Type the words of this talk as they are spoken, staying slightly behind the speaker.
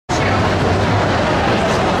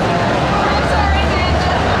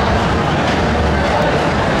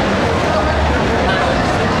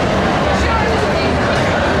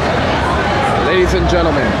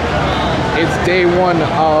day one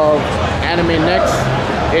of AnimeNEXT.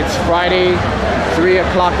 It's Friday, 3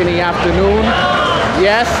 o'clock in the afternoon.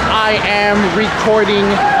 Yes, I am recording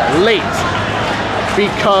late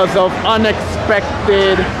because of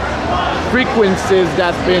unexpected frequencies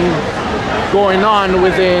that's been going on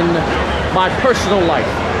within my personal life.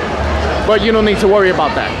 But you don't need to worry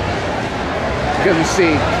about that. Because you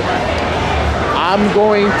see, I'm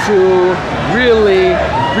going to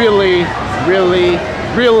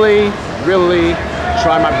really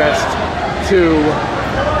try my best to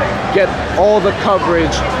get all the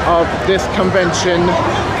coverage of this convention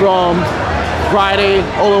from Friday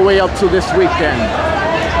all the way up to this weekend.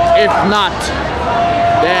 If not,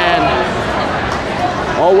 then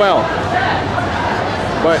oh well.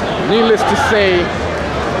 But needless to say,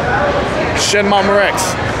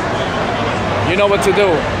 AnimeNEXT, you know what to do.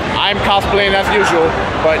 I'm cosplaying as usual,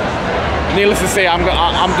 but needless to say, I'm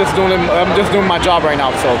just doing my job right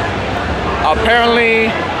now. So apparently,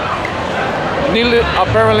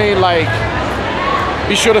 like,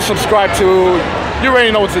 be sure to subscribe to. You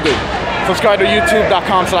already know what to do. Subscribe to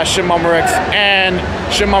youtube.com/AnimeNEXT and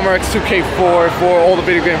AnimeNEXT2K4 for all the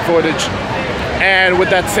video game footage. And with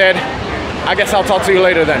that said, I guess I'll talk to you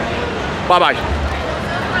later then. Bye bye.